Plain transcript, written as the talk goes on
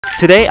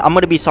Today, I'm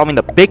going to be solving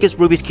the biggest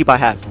Rubik's Cube I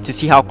have to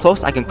see how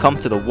close I can come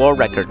to the world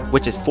record,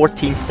 which is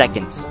 14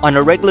 seconds. On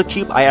a regular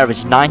cube, I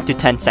average 9 to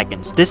 10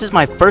 seconds. This is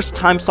my first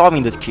time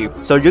solving this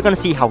cube, so you're going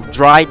to see how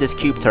dry this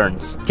cube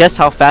turns. Guess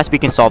how fast we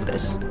can solve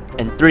this.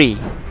 In 3,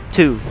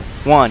 2,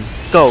 1,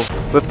 go.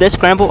 With this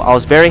scramble, I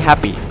was very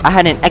happy. I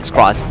had an X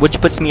cross,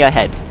 which puts me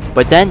ahead.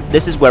 But then,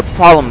 this is where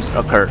problems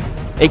occur.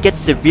 It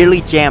gets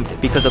severely jammed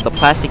because of the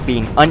plastic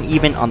being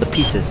uneven on the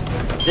pieces.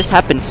 This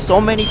happened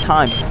so many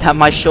times that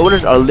my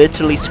shoulders are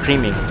literally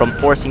screaming from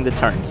forcing the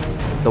turns.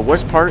 The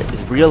worst part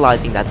is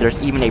realizing that there's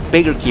even a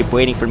bigger cube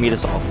waiting for me to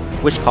solve,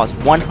 which costs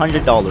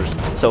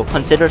 $100, so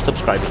consider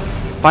subscribing.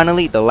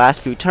 Finally, the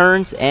last few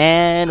turns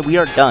and we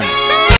are done.